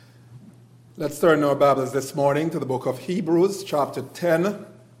Let's turn our Bibles this morning to the book of Hebrews, chapter 10.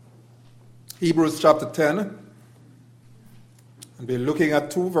 Hebrews, chapter 10. And we're looking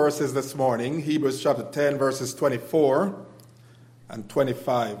at two verses this morning. Hebrews, chapter 10, verses 24 and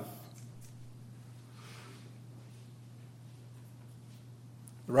 25.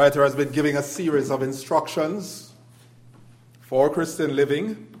 The writer has been giving a series of instructions for Christian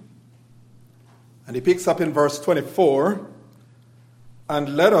living. And he picks up in verse 24.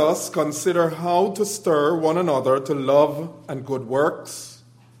 And let us consider how to stir one another to love and good works,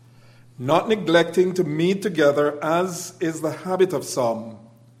 not neglecting to meet together as is the habit of some,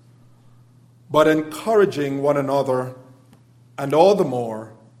 but encouraging one another, and all the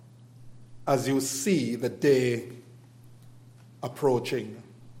more as you see the day approaching.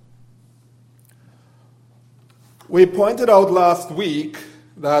 We pointed out last week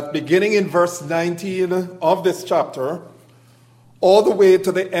that beginning in verse 19 of this chapter, all the way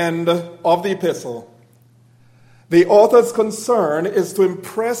to the end of the epistle, the author's concern is to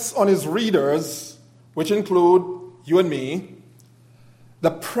impress on his readers, which include you and me,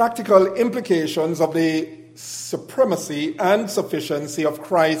 the practical implications of the supremacy and sufficiency of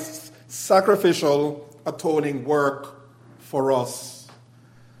Christ's sacrificial atoning work for us.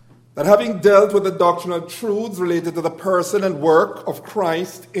 That having dealt with the doctrinal truths related to the person and work of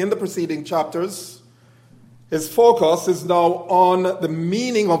Christ in the preceding chapters, his focus is now on the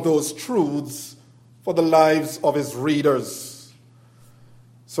meaning of those truths for the lives of his readers.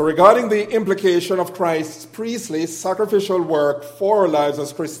 So regarding the implication of Christ's priestly sacrificial work for our lives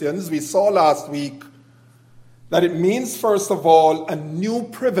as Christians, we saw last week that it means, first of all, a new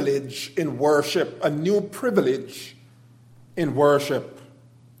privilege in worship. A new privilege in worship.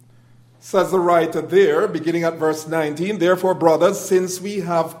 Says the writer there, beginning at verse 19, "Therefore, brothers, since we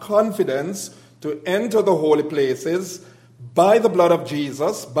have confidence to enter the holy places by the blood of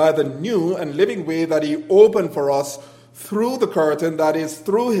Jesus, by the new and living way that he opened for us through the curtain, that is,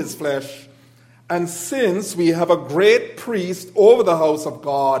 through his flesh. And since we have a great priest over the house of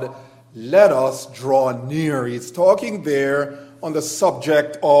God, let us draw near." He's talking there on the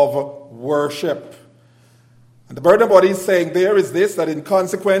subject of worship. And the burden of what he's saying there is this, that in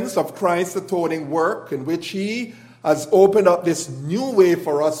consequence of Christ's atoning work, in which he has opened up this new way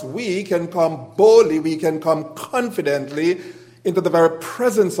for us, we can come boldly, we can come confidently into the very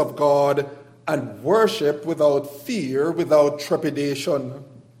presence of God and worship without fear, without trepidation.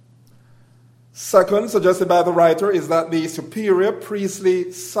 Second, suggested by the writer, is that the superior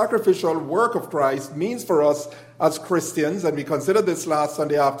priestly sacrificial work of Christ means for us as Christians, and we considered this last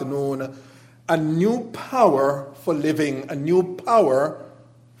Sunday afternoon, a new power for living, a new power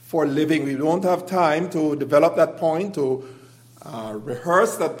for living. We don't have time to develop that point, to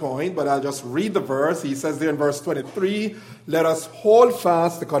rehearse that point, but I'll just read the verse. He says there in verse 23, "Let us hold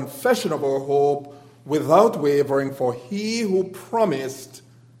fast the confession of our hope without wavering, for he who promised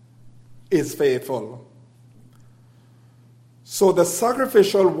is faithful." So the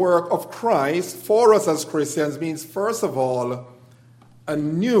sacrificial work of Christ for us as Christians means, first of all, a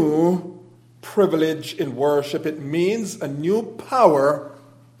new privilege in worship. It means a new power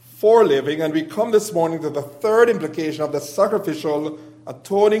for living, and we come this morning to the third implication of the sacrificial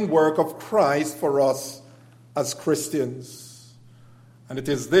atoning work of Christ for us as Christians. And it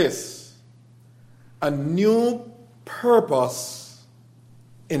is this: a new purpose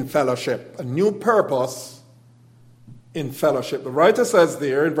in fellowship. A new purpose in fellowship. The writer says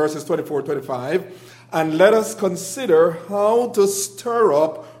there in verses 24-25, "And let us consider how to stir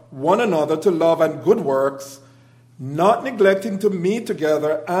up one another to love and good works, not neglecting to meet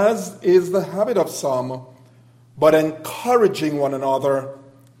together as is the habit of some, but encouraging one another,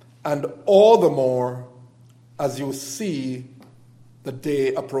 and all the more as you see the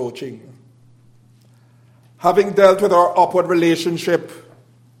day approaching." Having dealt with our upward relationship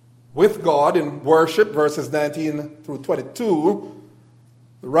with God in worship, verses 19-22,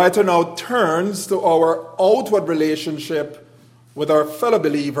 the writer now turns to our outward relationship with our fellow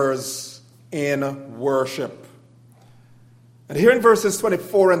believers in worship. And here in verses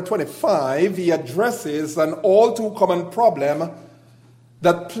 24 and 25, he addresses an all too common problem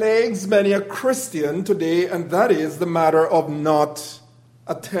that plagues many a Christian today, and that is the matter of not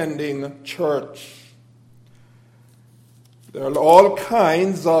attending church. There are all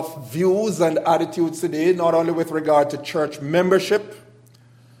kinds of views and attitudes today, not only with regard to church membership,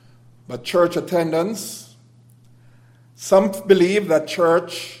 but church attendance. Some believe that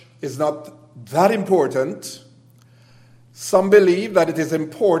church is not that important. Some believe that it is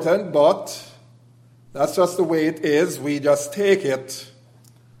important, but that's just the way it is. We just take it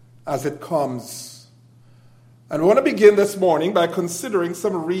as it comes. And I want to begin this morning by considering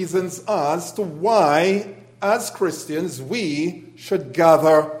some reasons as to why, as Christians, we should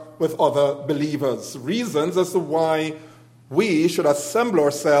gather with other believers. Reasons as to why we should assemble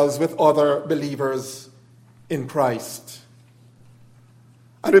ourselves with other believers in Christ.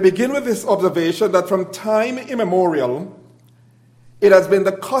 And we begin with this observation that from time immemorial, it has been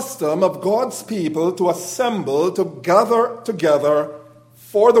the custom of God's people to assemble, to gather together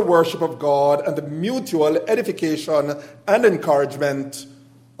for the worship of God and the mutual edification and encouragement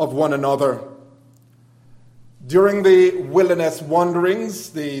of one another. During the wilderness wanderings,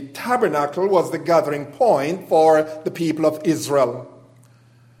 the tabernacle was the gathering point for the people of Israel.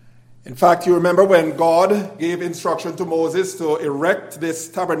 In fact, you remember when God gave instruction to Moses to erect this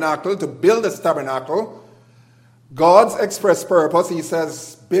tabernacle, to build this tabernacle, God's express purpose, he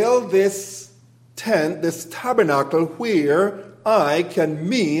says, build this tent, this tabernacle where I can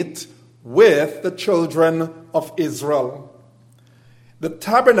meet with the children of Israel. The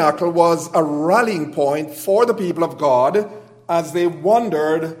tabernacle was a rallying point for the people of God as they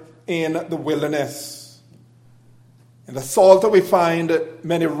wandered in the wilderness. In the Psalter, we find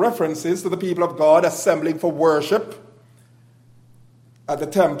many references to the people of God assembling for worship at the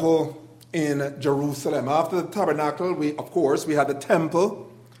temple in Jerusalem. After the tabernacle, we had the temple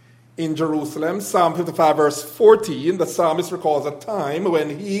in Jerusalem. Psalm 55 verse 14, the psalmist recalls a time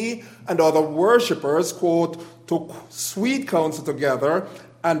when he and other worshippers, quote, took sweet counsel together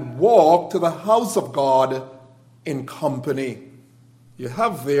and walked to the house of God in company. You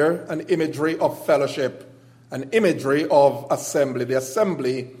have there an imagery of fellowship, an imagery of assembly, the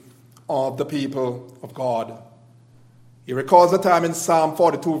assembly of the people of God. He recalls a time in Psalm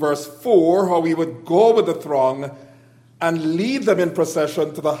 42 verse 4, how he would go with the throng and lead them in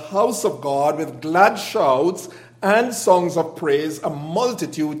procession to the house of God with glad shouts and songs of praise, a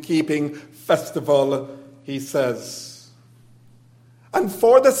multitude keeping festival, he says. And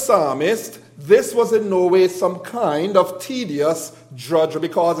for the psalmist, this was in no way some kind of tedious drudgery,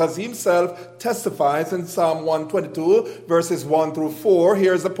 because as he himself testifies in Psalm 122, verses 1 through 4,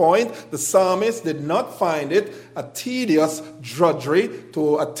 here's the point. The psalmist did not find it a tedious drudgery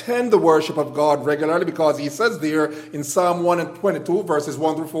to attend the worship of God regularly, because he says there in Psalm 122, verses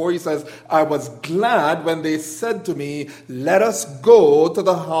 1 through 4, he says, I was glad when they said to me, let us go to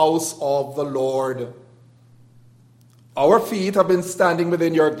the house of the Lord. Our feet have been standing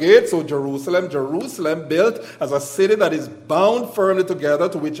within your gates, O Jerusalem. Jerusalem, built as a city that is bound firmly together,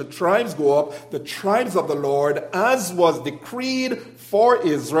 to which the tribes go up, the tribes of the Lord, as was decreed for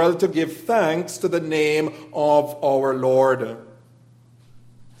Israel, to give thanks to the name of our Lord. The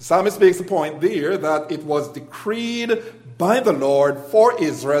psalmist makes a point there that it was decreed by the Lord for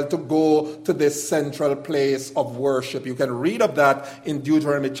Israel to go to this central place of worship. You can read of that in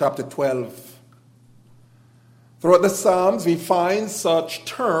Deuteronomy chapter 12. Throughout the Psalms, we find such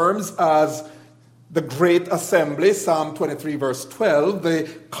terms as the great assembly, Psalm 23, verse 12, the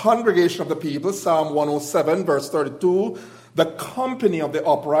congregation of the people, Psalm 107, verse 32, the company of the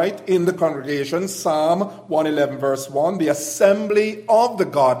upright in the congregation, Psalm 111, verse 1, the assembly of the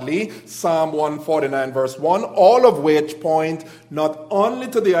godly, Psalm 149, verse 1, all of which point not only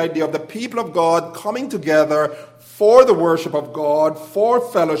to the idea of the people of God coming together for the worship of God, for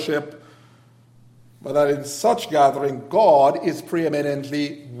fellowship, but that in such gathering, God is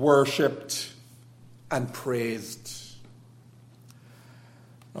preeminently worshipped and praised.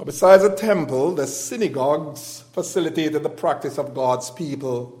 Now, besides the temple, the synagogues facilitated the practice of God's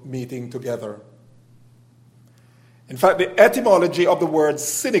people meeting together. In fact, the etymology of the word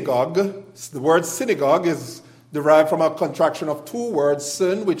synagogue is derived from a contraction of two words,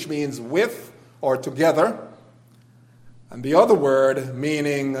 syn, which means with or together, and the other word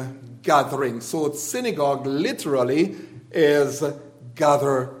meaning gathering. So synagogue literally is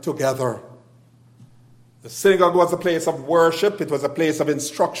gather together. The synagogue was a place of worship. It was a place of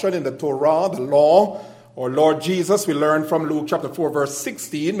instruction in the Torah, the law. Our Lord Jesus, we learn from Luke chapter 4, verse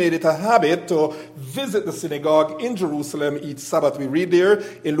 16, made it a habit to visit the synagogue in Jerusalem each Sabbath. We read there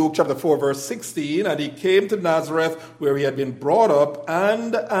in Luke chapter 4, verse 16, and he came to Nazareth where he had been brought up,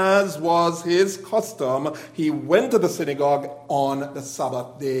 and as was his custom, he went to the synagogue on the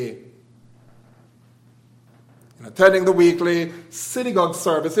Sabbath day. In attending the weekly synagogue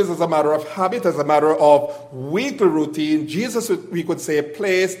services as a matter of habit, as a matter of weekly routine, Jesus, we could say,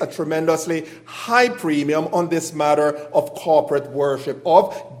 placed a tremendously high premium on this matter of corporate worship,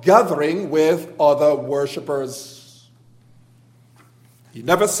 of gathering with other worshipers. He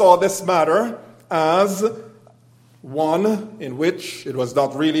never saw this matter as one in which it was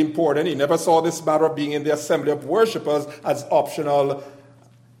not really important. He never saw this matter of being in the assembly of worshipers as optional,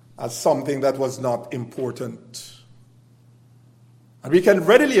 as something that was not important. And we can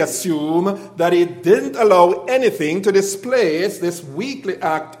readily assume that he didn't allow anything to displace this weekly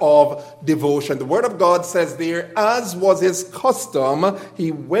act of devotion. The Word of God says there, as was his custom,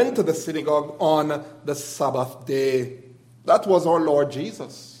 he went to the synagogue on the Sabbath day. That was our Lord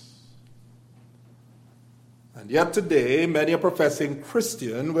Jesus. And yet today, many a professing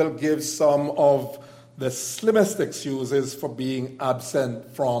Christian will give some of the slimmest excuses for being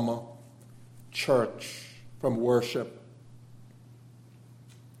absent from church, from worship.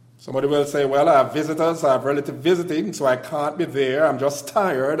 Somebody will say, well, I have visitors, I have relatives visiting, so I can't be there. I'm just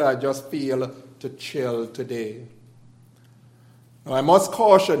tired. I just feel to chill today. Now, I must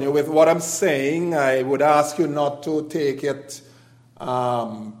caution you with what I'm saying. I would ask you not to take it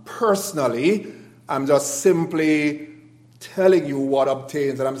personally. I'm just simply telling you what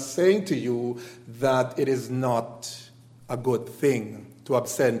obtains. And I'm saying to you that it is not a good thing to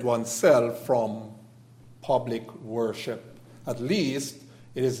absent oneself from public worship. At least,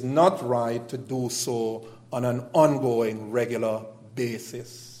 it is not right to do so on an ongoing, regular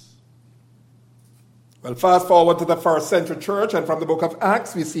basis. Well, fast forward to the first century church, and from the book of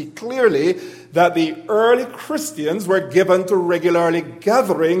Acts, we see clearly that the early Christians were given to regularly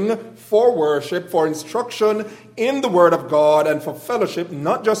gathering for worship, for instruction in the Word of God, and for fellowship,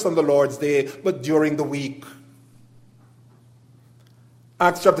 not just on the Lord's Day, but during the week.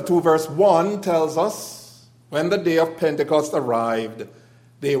 Acts chapter 2, verse 1 tells us, when the day of Pentecost arrived,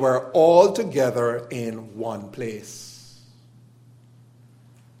 they were all together in one place.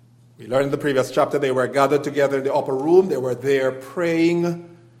 We learned in the previous chapter they were gathered together in the upper room. They were there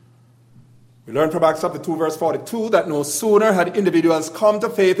praying. We learned from Acts chapter 2, verse 42, that no sooner had individuals come to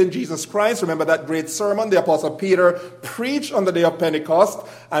faith in Jesus Christ. Remember that great sermon the Apostle Peter preached on the day of Pentecost.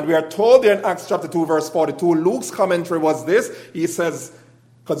 And we are told there in Acts chapter 2, verse 42, Luke's commentary was this. He says,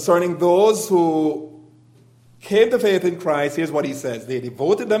 concerning those who came to faith in Christ, here's what he says. They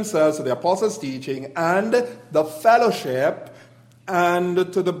devoted themselves to the apostles' teaching and the fellowship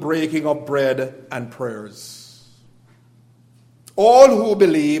and to the breaking of bread and prayers. All who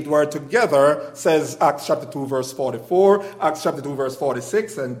believed were together, says Acts chapter 2, verse 44, Acts chapter 2, verse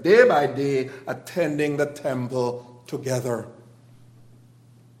 46, and day by day attending the temple together.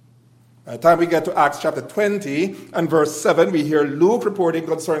 By the time we get to Acts chapter 20 and verse 7, we hear Luke reporting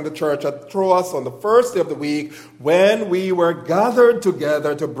concerning the church at Troas on the first day of the week. When we were gathered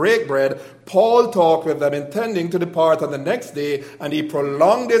together to break bread, Paul talked with them, intending to depart on the next day, and he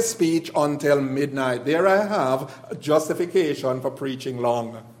prolonged his speech until midnight. There I have a justification for preaching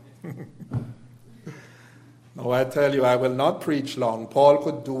long. No, I tell you, I will not preach long. Paul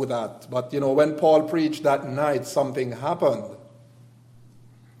could do that. But, when Paul preached that night, something happened.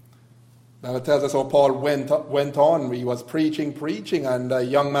 Now it tells us how Paul went on. He was preaching, and a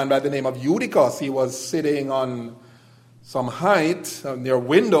young man by the name of Eutychus, he was sitting on some height near a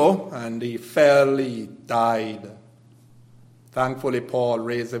window, and he fell, he died. Thankfully, Paul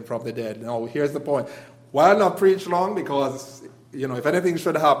raised him from the dead. Now, here's the point. Why not preach long? Because, if anything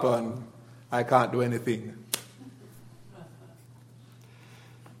should happen, I can't do anything.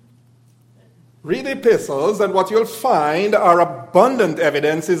 Read the epistles, and what you'll find are abundant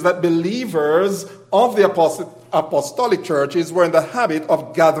evidences that believers of the apostolic churches were in the habit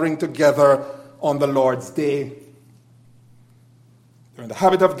of gathering together on the Lord's Day. They're in the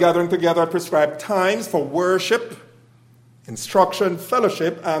habit of gathering together at prescribed times for worship, instruction,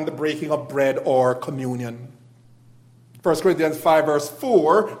 fellowship, and the breaking of bread or communion. 1 Corinthians 5 verse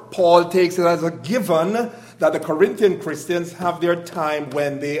 4, Paul takes it as a given that the Corinthian Christians have their time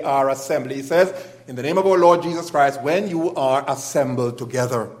when they are assembled. He says, in the name of our Lord Jesus Christ, when you are assembled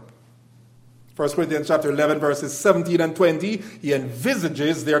together. 1 Corinthians chapter 11 verses 17 and 20, he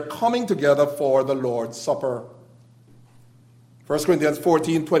envisages their coming together for the Lord's Supper. 1 Corinthians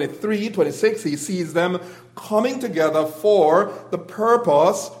 14, 23, 26, he sees them coming together for the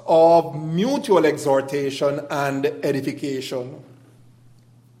purpose of mutual exhortation and edification.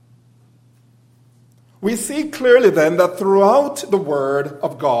 We see clearly then that throughout the Word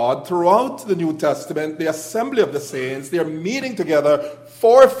of God, throughout the New Testament, the assembly of the saints, their meeting together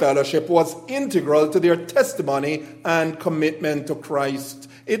for fellowship was integral to their testimony and commitment to Christ.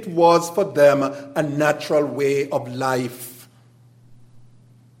 It was for them a natural way of life.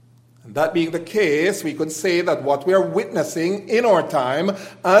 And that being the case, we could say that what we are witnessing in our time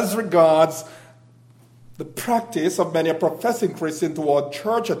as regards the practice of many a professing Christian toward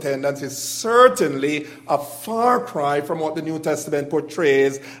church attendance is certainly a far cry from what the New Testament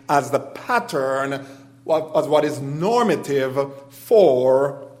portrays as the pattern, as what is normative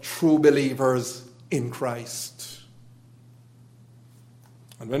for true believers in Christ.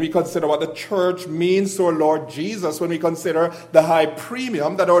 And when we consider what the church means to our Lord Jesus, when we consider the high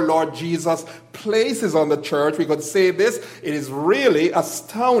premium that our Lord Jesus places on the church, we could say this: it is really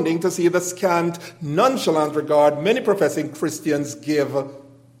astounding to see the scant, nonchalant regard many professing Christians give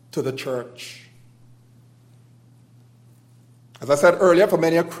to the church. As I said earlier, for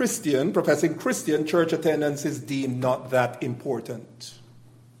many a professing Christian, church attendance is deemed not that important.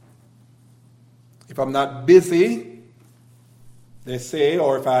 If I'm not busy, they say,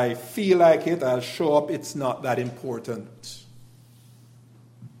 or if I feel like it, I'll show up, it's not that important.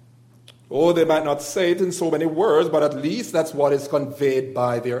 Oh, they might not say it in so many words, but at least that's what is conveyed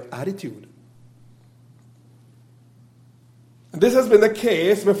by their attitude. This has been the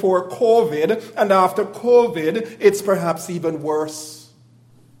case before COVID, and after COVID, it's perhaps even worse.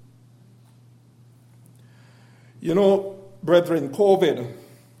 You know, brethren, COVID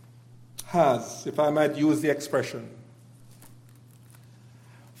has, if I might use the expression,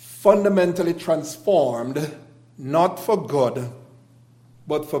 fundamentally transformed, not for good,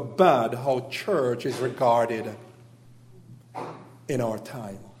 but for bad, how church is regarded in our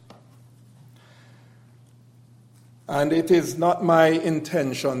time. And it is not my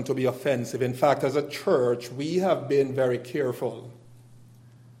intention to be offensive. In fact, as a church, we have been very careful.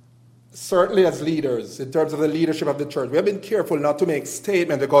 Certainly as leaders, in terms of the leadership of the church, we have been careful not to make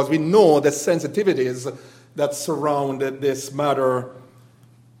statements because we know the sensitivities that surround this matter.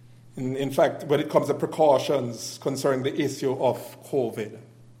 In fact, when it comes to precautions concerning the issue of COVID.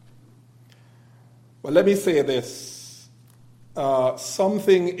 Well, let me say this.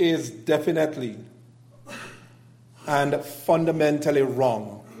 Something is definitely and fundamentally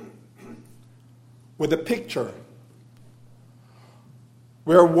wrong with the picture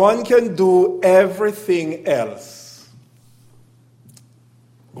where one can do everything else.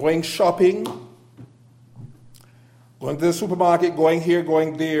 Going shopping, going to the supermarket, going here,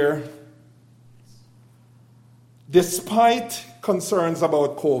 going there, despite concerns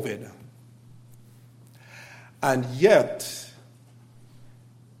about COVID. And yet,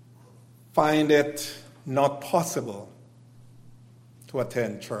 find it not possible to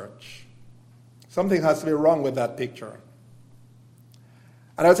attend church. Something has to be wrong with that picture.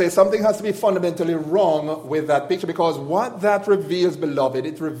 And I would say something has to be fundamentally wrong with that picture, because what that reveals, beloved,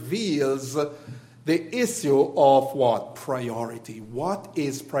 it reveals the issue of what? Priority. What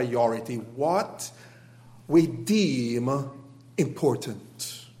is priority? What we deem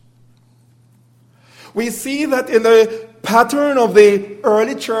important. We see that in the pattern of the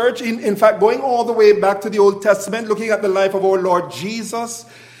early church, in fact, going all the way back to the Old Testament, looking at the life of our Lord Jesus,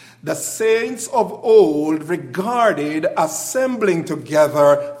 the saints of old regarded assembling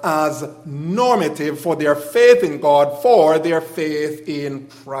together as normative for their faith in God, for their faith in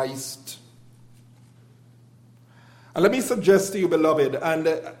Christ. And let me suggest to you, beloved, and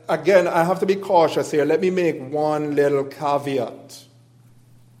again, I have to be cautious here. Let me make one little caveat.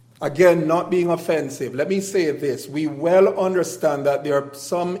 Again, not being offensive, let me say this. We well understand that there are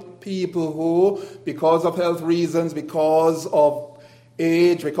some people who, because of health reasons, because of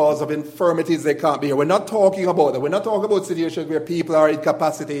age, because of infirmities, they can't be here. We're not talking about that. We're not talking about situations where people are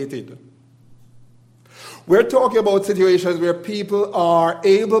incapacitated. We're talking about situations where people are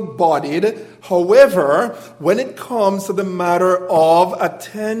able-bodied. However, when it comes to the matter of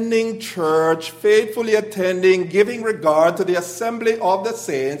attending church, faithfully attending, giving regard to the assembly of the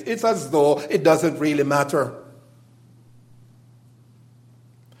saints, it's as though it doesn't really matter.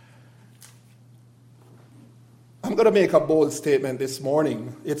 I'm going to make a bold statement this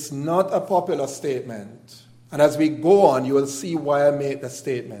morning. It's not a popular statement. And as we go on, you will see why I made the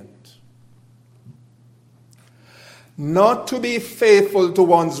statement. Not to be faithful to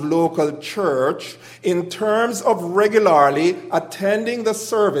one's local church in terms of regularly attending the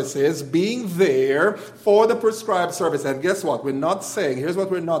services, being there for the prescribed service. And guess what? We're not saying, here's what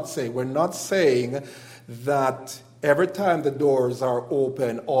we're not saying. We're not saying that every time the doors are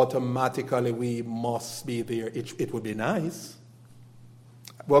open, automatically we must be there. It would be nice.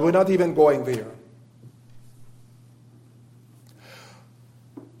 Well, we're not even going there.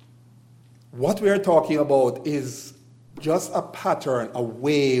 What we are talking about is just a pattern, a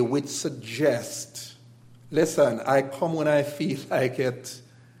way which suggests, listen, I come when I feel like it.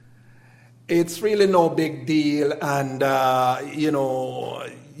 It's really no big deal, and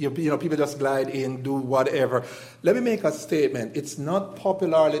people just glide in, do whatever. Let me make a statement. It's not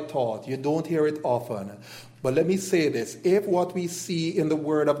popularly taught. You don't hear it often. But let me say this. If what we see in the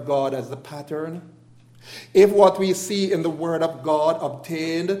Word of God as the pattern, if what we see in the Word of God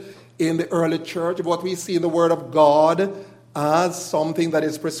obtained in the early church, what we see in the Word of God as something that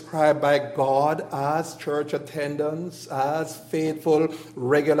is prescribed by God, as church attendance, as faithful,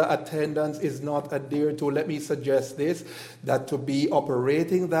 regular attendance is not adhered to, let me suggest this, that to be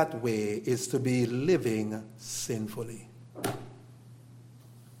operating that way is to be living sinfully.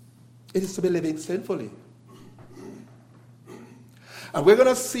 It is to be living sinfully. And we're going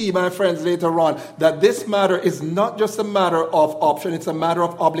to see, my friends, later on, that this matter is not just a matter of option, it's a matter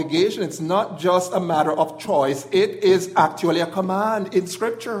of obligation. It's not just a matter of choice. It is actually a command in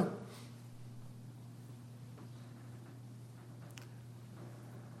Scripture.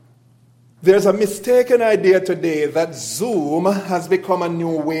 There's a mistaken idea today that Zoom has become a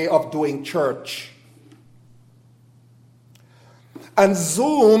new way of doing church. And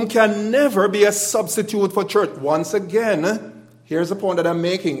Zoom can never be a substitute for church. Once again, here's the point that I'm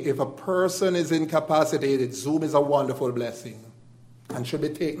making. If a person is incapacitated, Zoom is a wonderful blessing and should be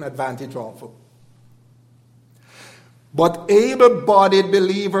taken advantage of. But able-bodied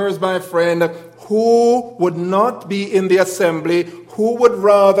believers, my friend, who would not be in the assembly, who would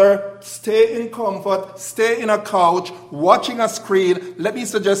rather stay in comfort, stay in a couch, watching a screen, let me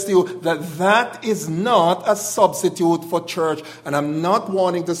suggest to you that that is not a substitute for church. And I'm not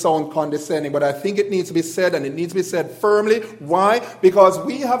wanting to sound condescending, but I think it needs to be said, and it needs to be said firmly. Why? Because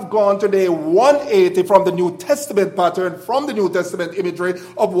we have gone today 180 from the New Testament pattern, from the New Testament imagery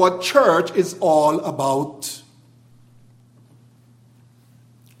of what church is all about.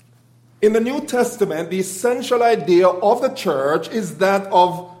 In the New Testament, the essential idea of the church is that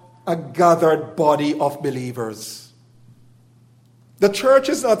of a gathered body of believers. The church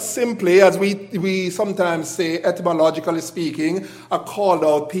is not simply, as we sometimes say, etymologically speaking, a called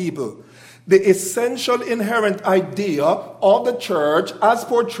out people. The essential inherent idea of the church, as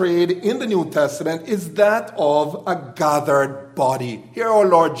portrayed in the New Testament, is that of a gathered body. Hear our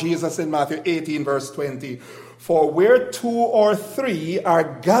Lord Jesus in Matthew 18, verse 20. For where 2 or 3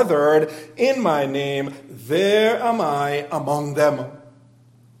 are gathered in my name, there am I among them.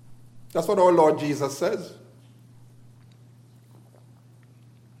 That's what our Lord Jesus says.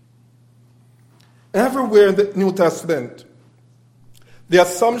 Everywhere in the New Testament, the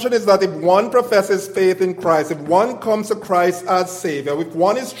assumption is that if one professes faith in Christ, if one comes to Christ as Savior, if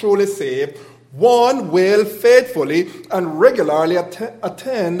one is truly saved, one will faithfully and regularly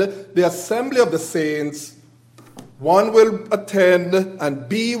attend the assembly of the saints. One will attend and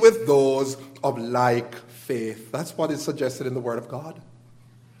be with those of like faith. That's what is suggested in the Word of God.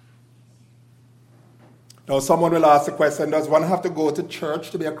 Now, someone will ask the question, does one have to go to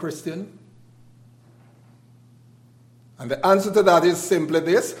church to be a Christian? And the answer to that is simply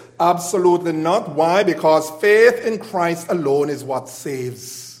this: absolutely not. Why? Because faith in Christ alone is what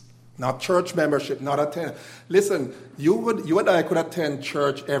saves. Not church membership, not attend. Listen, you and I could attend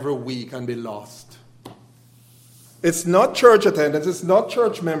church every week and be lost. It's not church attendance, it's not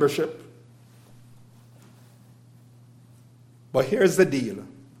church membership. But here's the deal.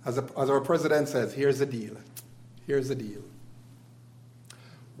 As our president says, here's the deal. Here's the deal.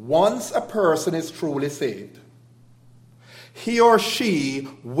 Once a person is truly saved, he or she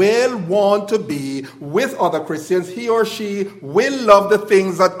will want to be with other Christians. He or she will love the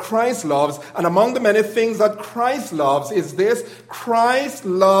things that Christ loves. And among the many things that Christ loves is this: Christ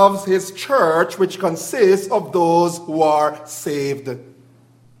loves his church, which consists of those who are saved.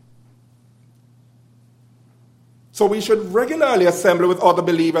 So we should regularly assemble with other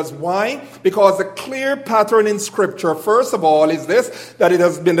believers. Why? Because the clear pattern in Scripture, first of all, is this: that it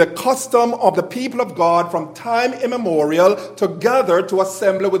has been the custom of the people of God from time immemorial to gather to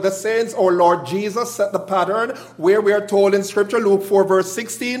assemble with the saints. Our Lord Jesus set the pattern where we are told in Scripture, Luke 4 verse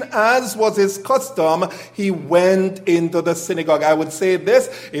 16, as was his custom, he went into the synagogue. I would say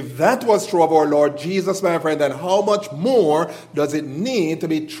this: if that was true of our Lord Jesus, my friend, then how much more does it need to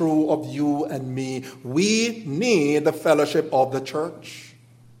be true of you and me? We need the fellowship of the church.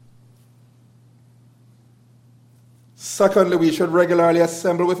 Secondly, we should regularly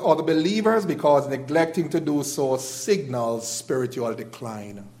assemble with other believers because neglecting to do so signals spiritual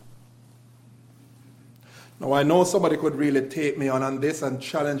decline. Now, I know somebody could really take me on this and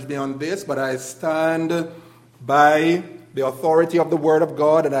challenge me on this, but I stand by the authority of the Word of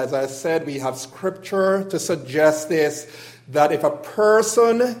God, and as I said, we have Scripture to suggest this: that if a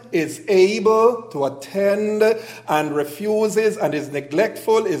person is able to attend and refuses and is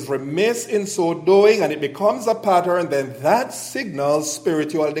neglectful, is remiss in so doing, and it becomes a pattern, then that signals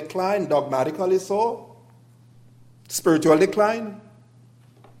spiritual decline, dogmatically so. Spiritual decline.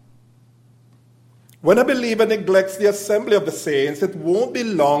 When a believer neglects the assembly of the saints, it won't be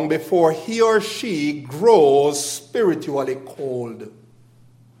long before he or she grows spiritually cold.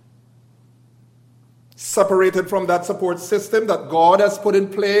 separated from that support system that God has put in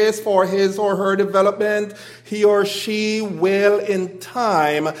place for his or her development, he or she will in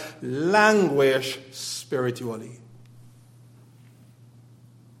time languish spiritually.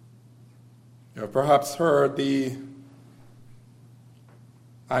 You have perhaps heard the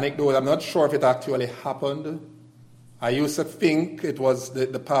anecdote. I'm not sure if it actually happened. I used to think it was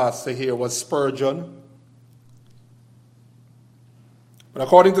the pastor here was Spurgeon. But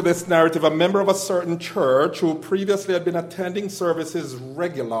according to this narrative, a member of a certain church who previously had been attending services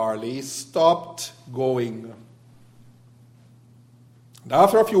regularly stopped going. And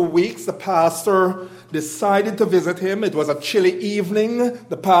after a few weeks, the pastor decided to visit him. It was a chilly evening.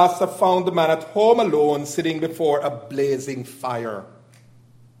 The pastor found the man at home alone, sitting before a blazing fire.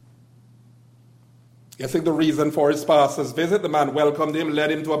 Guessing the reason for his pastor's visit, the man welcomed him, led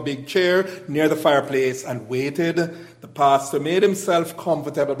him to a big chair near the fireplace, and waited. The pastor made himself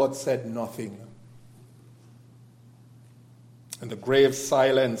comfortable but said nothing. In the grave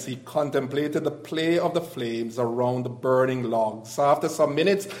silence, he contemplated the play of the flames around the burning logs. After some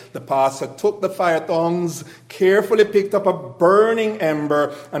minutes, the pastor took the fire tongs, carefully picked up a burning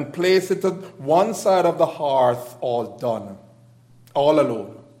ember, and placed it to one side of the hearth, all done, all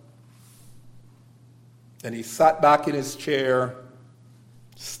alone. Then he sat back in his chair,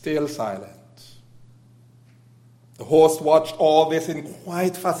 still silent. The host watched all this in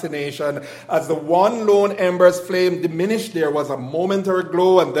quiet fascination. As the one lone ember's flame diminished, there was a momentary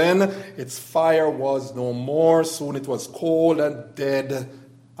glow, and then its fire was no more. Soon it was cold and dead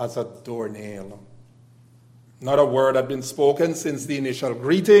as a doornail. Not a word had been spoken since the initial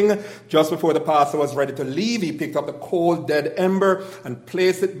greeting. Just before the pastor was ready to leave, he picked up the cold, dead ember and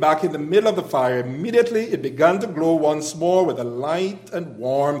placed it back in the middle of the fire. Immediately, it began to glow once more with the light and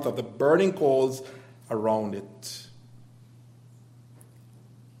warmth of the burning coals around it.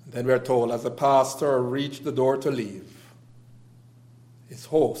 Then we are told, as the pastor reached the door to leave, his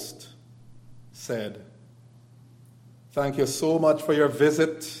host said, "Thank you so much for your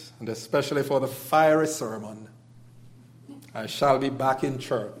visit, and especially for the fiery sermon. I shall be back in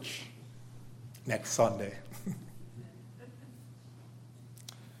church next Sunday."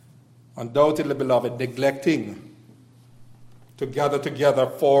 Undoubtedly, beloved, neglecting to gather together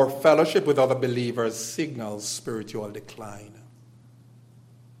for fellowship with other believers signals spiritual decline.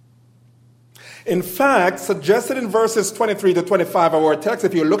 In fact, suggested in verses 23 to 25 of our text,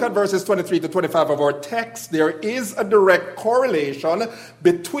 if you look at verses 23 to 25 of our text, there is a direct correlation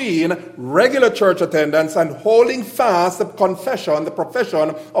between regular church attendance and holding fast the confession, the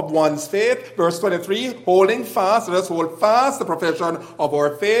profession of one's faith. Verse 23, holding fast, let us hold fast the profession of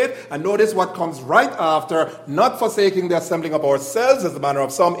our faith. And notice what comes right after, not forsaking the assembling of ourselves, as the manner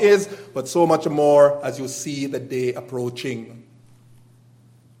of some is, but so much more as you see the day approaching.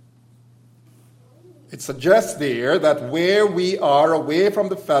 It suggests there that where we are away from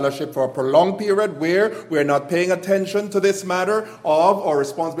the fellowship for a prolonged period, where we're not paying attention to this matter of our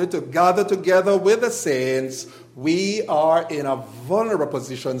responsibility to gather together with the saints, we are in a vulnerable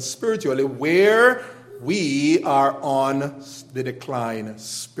position spiritually where we are on the decline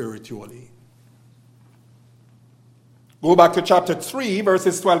spiritually. Go back to chapter 3,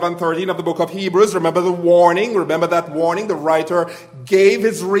 verses 12 and 13 of the book of Hebrews. Remember the warning. Remember that warning the writer gave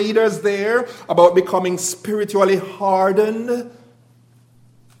his readers there about becoming spiritually hardened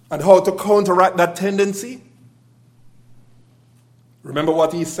and how to counteract that tendency. Remember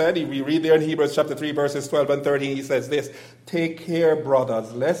what he said? We read there in Hebrews chapter 3, verses 12 and 13. He says this, "Take care,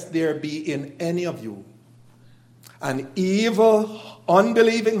 brothers, lest there be in any of you an evil,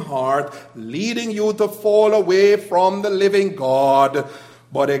 unbelieving heart, leading you to fall away from the living God,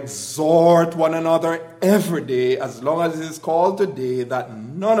 but exhort one another every day, as long as it is called today, that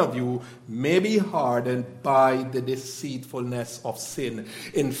none of you may be hardened by the deceitfulness of sin."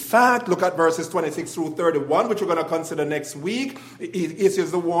 In fact, look at verses 26 through 31, which we're going to consider next week. He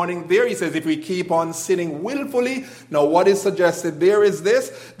issues the warning there. He says, if we keep on sinning willfully, now what is suggested there is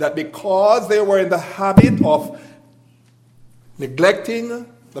this, that because they were in the habit of neglecting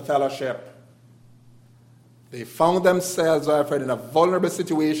the fellowship, they found themselves, my friend, in a vulnerable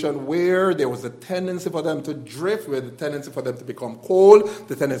situation where there was a tendency for them to drift, where the tendency for them to become cold,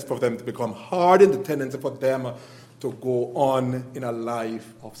 the tendency for them to become hardened, the tendency for them to go on in a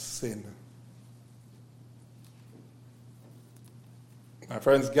life of sin. My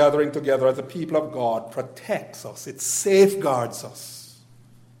friends, gathering together as a people of God protects us. It safeguards us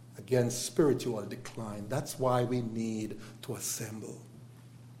against spiritual decline. That's why we need to assemble.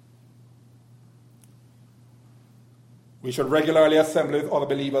 We should regularly assemble with other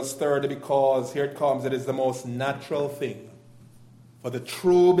believers, thirdly, because, here it comes, it is the most natural thing for the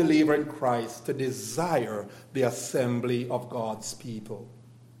true believer in Christ to desire the assembly of God's people.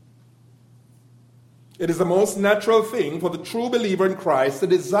 It is the most natural thing for the true believer in Christ to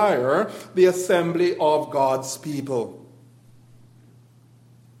desire the assembly of God's people.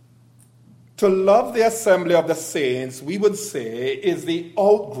 To love the assembly of the saints, we would say, is the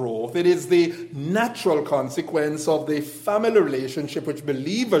outgrowth, it is the natural consequence of the family relationship which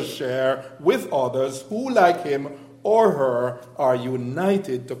believers share with others who, like him or her, are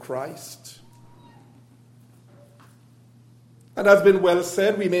united to Christ. And as has been well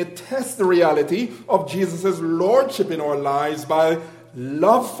said, we may test the reality of Jesus' lordship in our lives by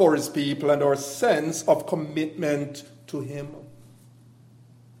love for his people and our sense of commitment to him.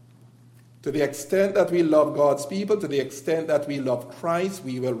 To the extent that we love God's people, to the extent that we love Christ,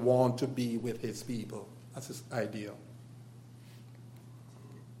 we will want to be with his people. That's his idea.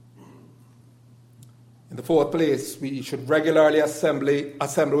 In the fourth place, we should regularly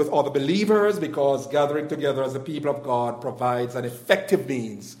assemble with other believers, because gathering together as the people of God provides an effective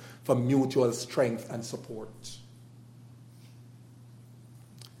means for mutual strength and support.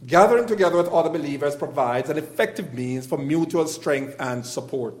 Gathering together with other believers provides an effective means for mutual strength and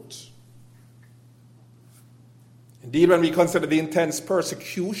support. Indeed, when we consider the intense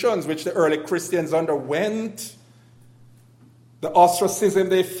persecutions which the early Christians underwent, the ostracism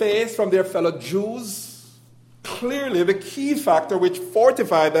they faced from their fellow Jews, clearly the key factor which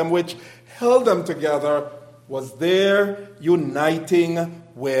fortified them, which held them together, was their uniting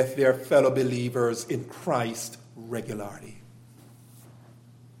with their fellow believers in Christ regularly.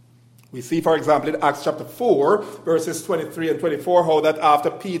 We see, for example, in Acts chapter 4, verses 23 and 24, how that after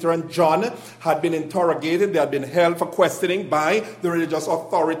Peter and John had been interrogated, they had been held for questioning by the religious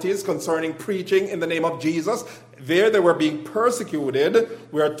authorities concerning preaching in the name of Jesus. There they were being persecuted.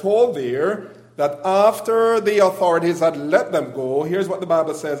 We are told there that after the authorities had let them go, here's what the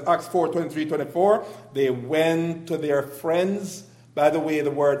Bible says, Acts 4, 23, 24, they went to their friends. By the way,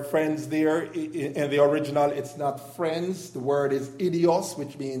 the word friends there, in the original, it's not friends. The word is idios,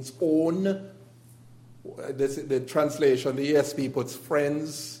 which means own. The translation, the ESV puts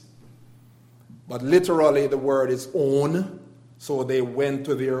friends. But literally, the word is own. So they went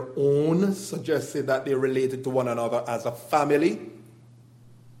to their own, suggesting that they related to one another as a family.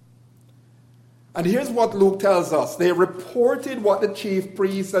 And here's what Luke tells us. They reported what the chief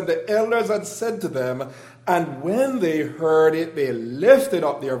priests and the elders had said to them, and when they heard it, they lifted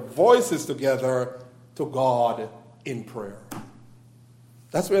up their voices together to God in prayer.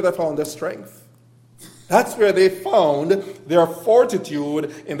 That's where they found their strength. That's where they found their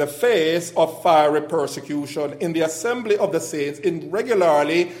fortitude in the face of fiery persecution, in the assembly of the saints, in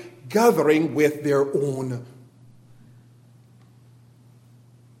regularly gathering with their own.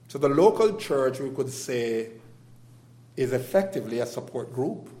 So the local church, we could say, is effectively a support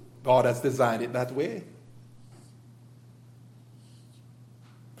group. God has designed it that way.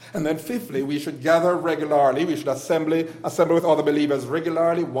 And then fifthly, we should gather regularly. We should assemble with other believers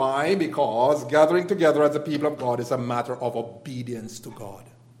regularly. Why? Because gathering together as the people of God is a matter of obedience to God.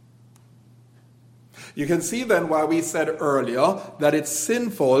 You can see then why we said earlier that it's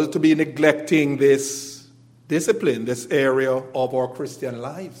sinful to be neglecting this discipline, this area of our Christian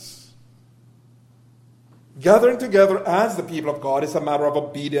lives. Gathering together as the people of God is a matter of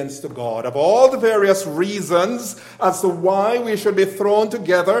obedience to God. Of all the various reasons as to why we should be thrown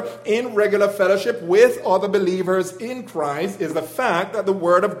together in regular fellowship with other believers in Christ is the fact that the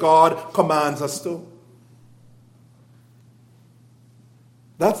Word of God commands us to.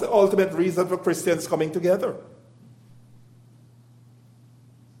 That's the ultimate reason for Christians coming together.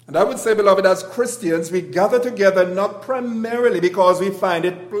 And I would say, beloved, as Christians, we gather together not primarily because we find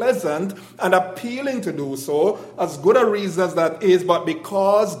it pleasant and appealing to do so, as good a reason as that is, but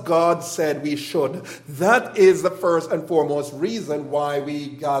because God said we should. That is the first and foremost reason why we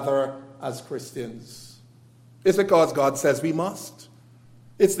gather as Christians. It's because God says we must.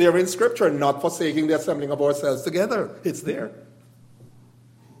 It's there in Scripture, not forsaking the assembling of ourselves together. It's there.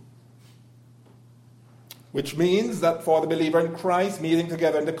 Which means that for the believer in Christ, meeting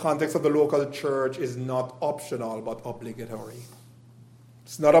together in the context of the local church is not optional, but obligatory.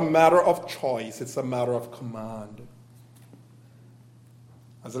 It's not a matter of choice, it's a matter of command.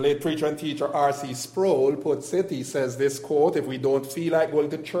 As the late preacher and teacher R.C. Sproul puts it, he says this quote, "If we don't feel like going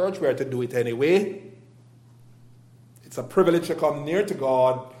to church, we are to do it anyway. It's a privilege to come near to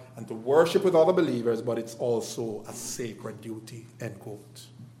God and to worship with other believers, but it's also a sacred duty," end quote.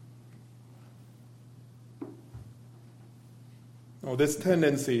 Now, this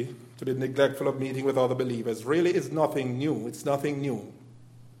tendency to be neglectful of meeting with other believers really is nothing new. It's nothing new.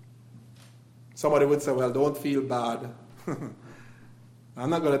 Somebody would say, well, don't feel bad. I'm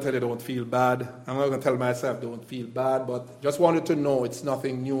not going to tell you don't feel bad. I'm not going to tell myself don't feel bad, but just wanted to know it's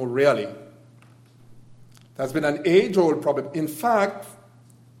nothing new really. That's been an age-old problem. In fact,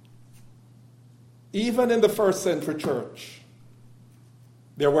 even in the first century church,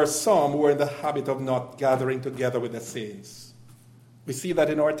 there were some who were in the habit of not gathering together with the saints. We see that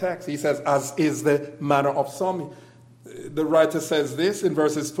in our text. He says, as is the manner of some. The writer says this in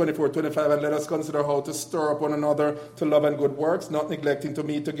verses 24-25, and let us consider how to stir up one another to love and good works, not neglecting to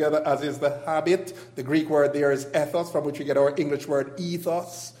meet together, as is the habit. The Greek word there is ethos, from which we get our English word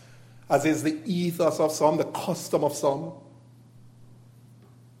ethos. As is the ethos of some, the custom of some.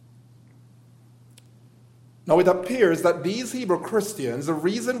 Now it appears that these Hebrew Christians, the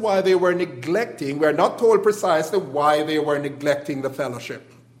reason why they were neglecting, we're not told precisely why they were neglecting the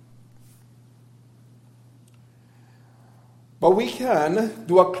fellowship. But we can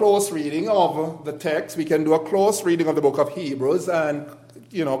do a close reading of the text. We can do a close reading of the book of Hebrews and,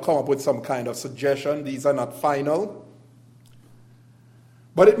 come up with some kind of suggestion. These are not final.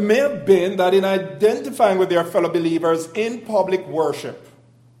 But it may have been that in identifying with their fellow believers in public worship,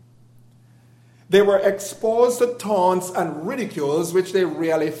 they were exposed to taunts and ridicules which they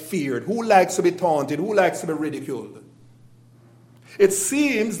really feared. Who likes to be taunted? Who likes to be ridiculed? It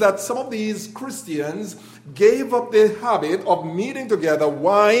seems that some of these Christians gave up the habit of meeting together.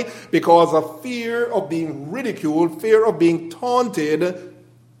 Why? Because of fear of being ridiculed, fear of being taunted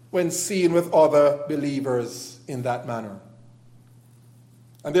when seen with other believers in that manner.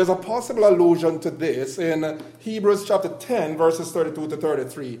 And there's a possible allusion to this in Hebrews chapter 10, verses 32 to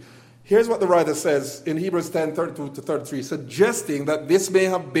 33. Here's what the writer says in Hebrews 10, 32 to 33, suggesting that this may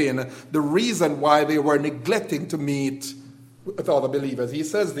have been the reason why they were neglecting to meet with other believers. He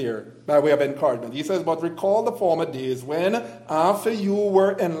says there, by way of encouragement, he says, but recall the former days when, after you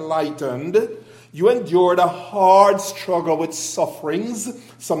were enlightened, you endured a hard struggle with sufferings,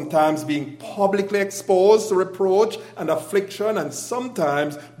 sometimes being publicly exposed to reproach and affliction, and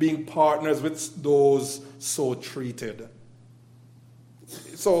sometimes being partners with those so treated.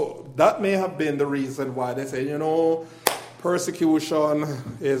 So that may have been the reason why they say, persecution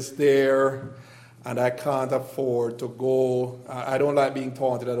is there, and I can't afford to go. I don't like being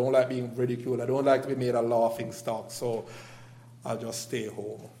taunted. I don't like being ridiculed. I don't like to be made a laughing stock, so I'll just stay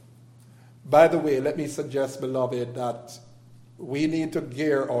home. By the way, let me suggest, beloved, that we need to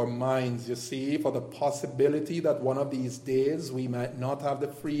gear our minds, for the possibility that one of these days we might not have the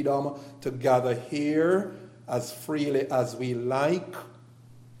freedom to gather here as freely as we like.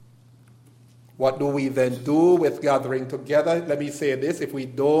 What do we then do with gathering together? Let me say this,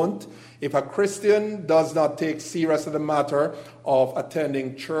 if a Christian does not take seriously the matter of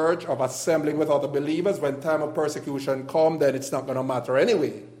attending church, of assembling with other believers, when time of persecution comes, then it's not going to matter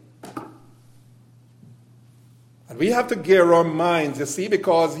anyway. And we have to gear our minds,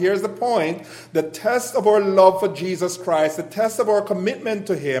 because here's the point. The test of our love for Jesus Christ, the test of our commitment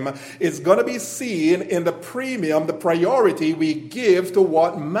to Him is going to be seen in the premium, the priority we give to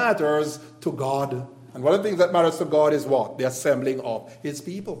what matters to God. And one of the things that matters to God is what? The assembling of His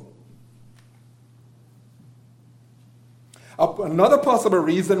people. Another possible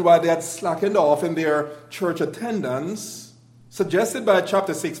reason why they had slackened off in their church attendance, suggested by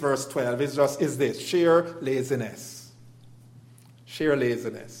chapter 6, verse 12, is this: sheer laziness. Sheer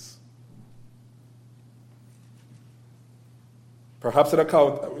laziness. Perhaps an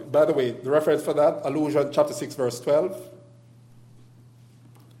account, by the way, the reference for that, allusion, chapter 6, verse 12.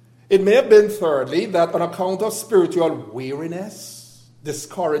 It may have been, thirdly, that on account of spiritual weariness,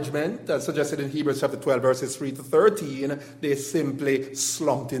 discouragement, as suggested in Hebrews chapter 12, verses 3 to 13, they simply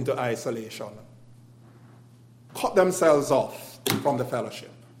slumped into isolation. Cut themselves off from the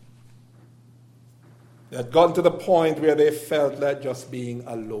fellowship. They had gotten to the point where they felt like just being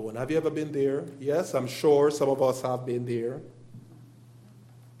alone. Have you ever been there? Yes, I'm sure some of us have been there.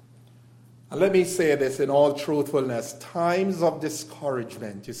 And let me say this in all truthfulness. Times of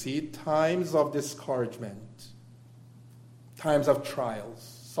discouragement, times of discouragement, times of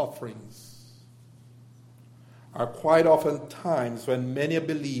trials, sufferings, are quite often times when many a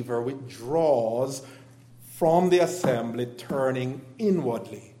believer withdraws from the assembly, turning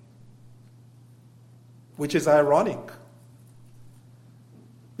inwardly, which is ironic.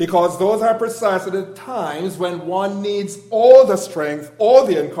 Because those are precisely the times when one needs all the strength, all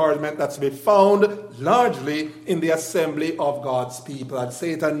the encouragement that's to be found largely in the assembly of God's people. And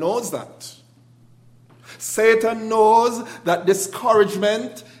Satan knows that. Satan knows that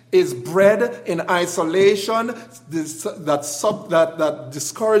discouragement is bred in isolation. That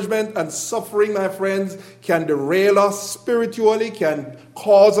discouragement and suffering, my friends, can derail us spiritually, can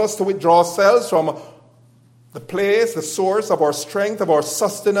cause us to withdraw ourselves from the place, the source of our strength, of our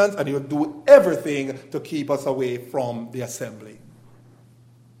sustenance, and He will do everything to keep us away from the assembly.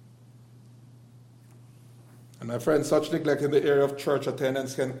 And my friends, such neglect in the area of church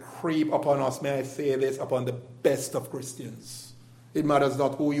attendance can creep upon us, may I say this, upon the best of Christians. It matters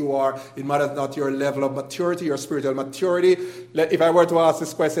not who you are. It matters not your level of maturity, your spiritual maturity. If I were to ask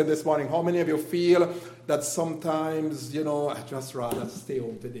this question this morning, how many of you feel that sometimes, I'd just rather stay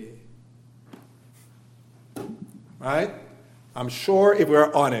home today? Right? I'm sure if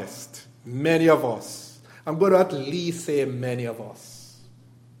we're honest, many of us, I'm going to at least say many of us,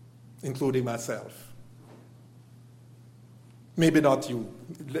 including myself. Maybe not you.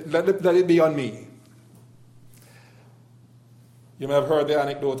 Let it be on me. You may have heard the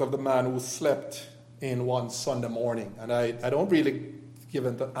anecdote of the man who slept in one Sunday morning. And I don't really give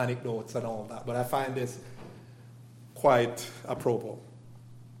into anecdotes and all that, but I find this quite apropos.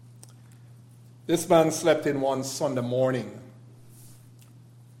 This man slept in one Sunday morning.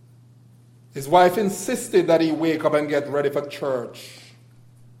 His wife insisted that he wake up and get ready for church.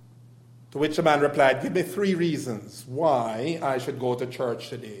 To which the man replied, give me 3 reasons why I should go to church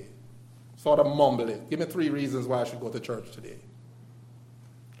today. Sort of mumbling. Give me 3 reasons why I should go to church today.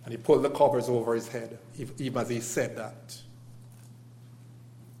 And he pulled the covers over his head, even as he said that.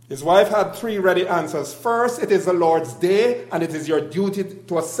 His wife had 3 ready answers. First, it is the Lord's day, and it is your duty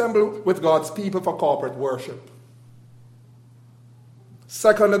to assemble with God's people for corporate worship.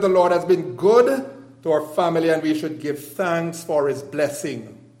 Secondly, the Lord has been good to our family, and we should give thanks for His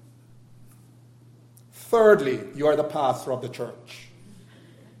blessing. Thirdly, you are the pastor of the church.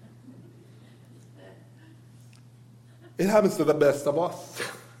 It happens to the best of us.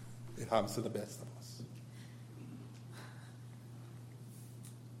 It happens to the best of us.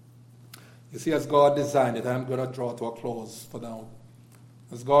 You see, as God designed it, I'm going to draw to a close for now.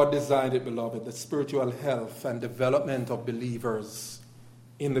 As God designed it, beloved, the spiritual health and development of believers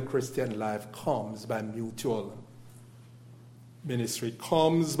in the Christian life comes by mutual ministry,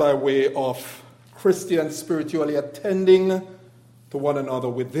 comes by way of Christians spiritually attending to one another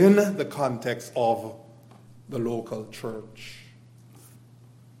within the context of the local church.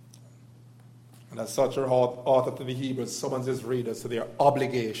 And as such, our author to the Hebrews summons his readers to their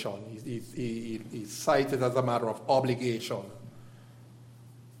obligation. He cites it as a matter of obligation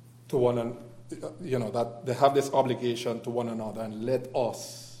to one another, that they have this obligation to one another, and let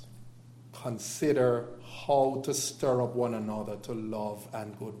us consider how to stir up one another to love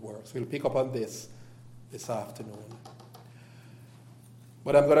and good works. We'll pick up on this afternoon.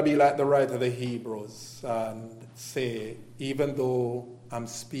 But I'm going to be like the writer of the Hebrews and say, even though I'm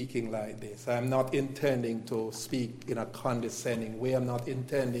speaking like this, I'm not intending to speak in a condescending way. I'm not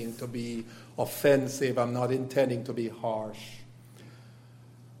intending to be offensive. I'm not intending to be harsh.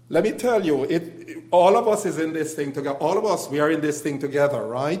 Let me tell you, all of us is in this thing together. All of us, we are in this thing together,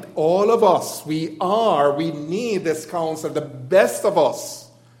 right? All of us, we need this counsel, the best of us.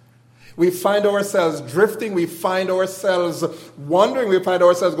 We find ourselves drifting, we find ourselves wandering, we find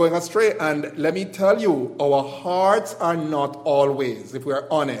ourselves going astray. And let me tell you, our hearts are not always, if we are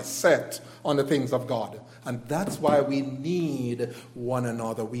honest, set on the things of God. And that's why we need one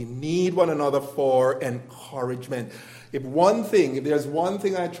another. We need one another for encouragement. If there's one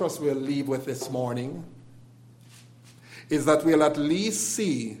thing I trust we'll leave with this morning, is that we'll at least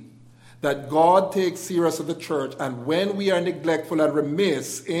see that God takes seriously the church, and when we are neglectful and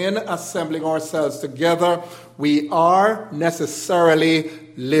remiss in assembling ourselves together, we are necessarily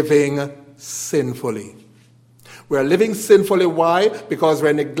living sinfully. We're living sinfully. Why? Because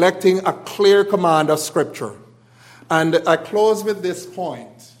we're neglecting a clear command of Scripture. And I close with this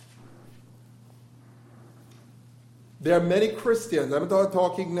point. There are many Christians, I'm not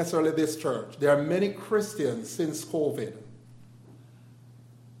talking necessarily this church, there are many Christians since COVID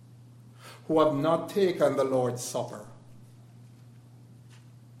who have not taken the Lord's Supper.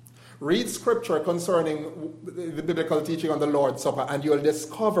 Read Scripture concerning the biblical teaching on the Lord's Supper, and you'll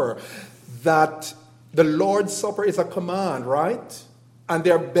discover that the Lord's Supper is a command, right? And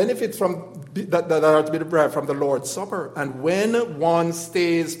there are benefits that are to be derived from the Lord's Supper. And when one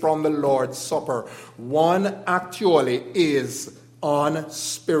stays from the Lord's Supper, one actually is on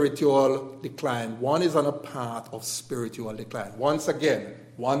spiritual decline. One is on a path of spiritual decline. Once again,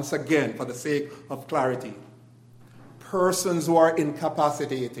 for the sake of clarity, persons who are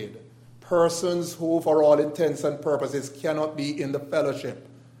incapacitated, persons who, for all intents and purposes, cannot be in the fellowship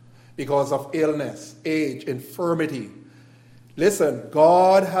because of illness, age, infirmity. Listen,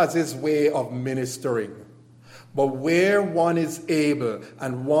 God has His way of ministering. But where one is able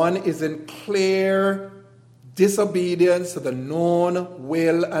and one is in clear disobedience to the known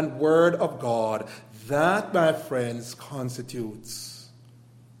will and word of God, That, my friends, constitutes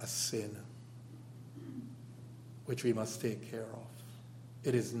a sin which we must take care of.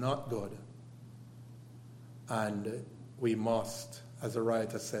 It is not good. And we must, as the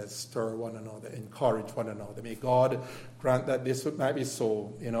writer says, stir one another, encourage one another. May God grant that this might be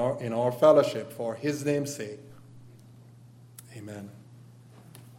so in our fellowship for his name's sake. Amen.